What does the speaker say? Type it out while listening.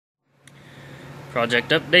Project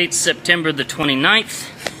update, September the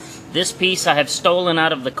 29th. This piece I have stolen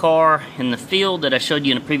out of the car in the field that I showed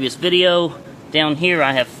you in a previous video. Down here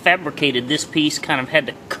I have fabricated this piece, kind of had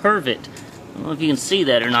to curve it. I don't know if you can see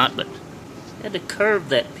that or not, but I had to curve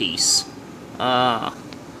that piece. So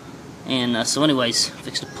anyways,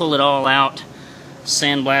 fixed to pull it all out,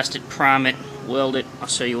 sandblast it, prime it, weld it. I'll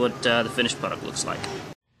show you what the finished product looks like.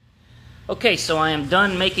 Okay, so I am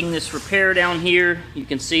done making this repair down here. You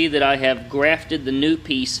can see that I have grafted the new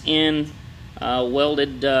piece in,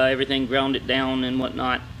 welded everything, ground it down and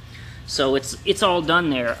whatnot. So it's all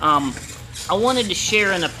done there. I wanted to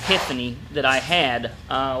share an epiphany that I had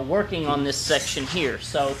working on this section here.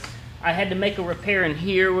 So I had to make a repair in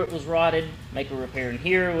here where it was rotted, make a repair in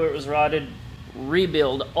here where it was rotted,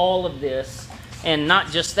 rebuild all of this. And not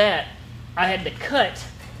just that, I had to cut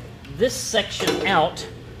this section out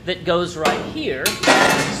that goes right here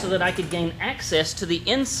so that I could gain access to the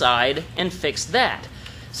inside and fix that.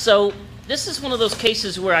 So this is one of those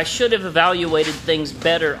cases where I should have evaluated things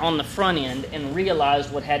better on the front end and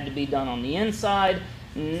realized what had to be done on the inside,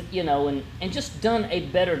 you know, and just done a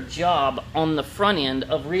better job on the front end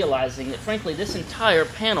of realizing that frankly this entire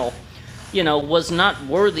panel, you know, was not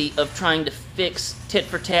worthy of trying to fix tit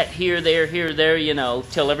for tat here, there, you know,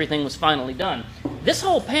 till everything was finally done. This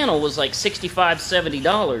whole panel was like $65,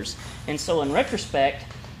 $70, and so in retrospect,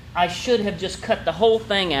 I should have just cut the whole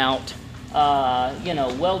thing out, you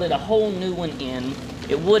know, welded a whole new one in.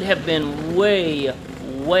 It would have been way,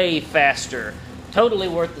 way faster. Totally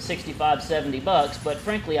worth the $65, $70, but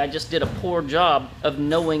frankly, I just did a poor job of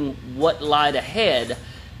knowing what lied ahead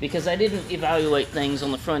because I didn't evaluate things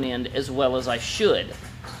on the front end as well as I should.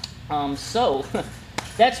 So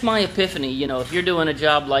that's my epiphany. You know, if you're doing a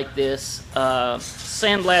job like this,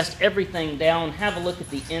 sandblast everything down, have a look at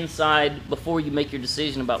the inside before you make your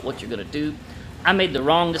decision about what you're going to do. I made the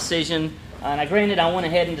wrong decision, and granted I went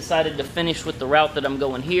ahead and decided to finish with the route that I'm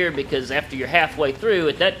going here because after you're halfway through,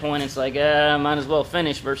 at that point it's like, might as well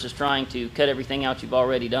finish versus trying to cut everything out you've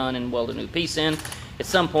already done and weld a new piece in. At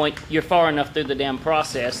some point, you're far enough through the damn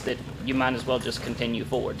process that you might as well just continue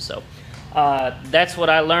forward. So that's what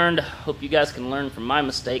I learned. Hope you guys can learn from my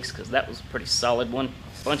mistakes because that was a pretty solid one.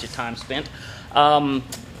 A bunch of time spent.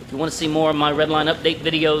 If you want to see more of my Redline update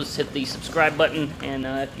videos, hit the subscribe button. And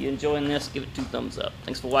if you're enjoying this, give it 2 thumbs up.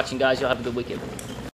 Thanks for watching, guys. Y'all have a good weekend.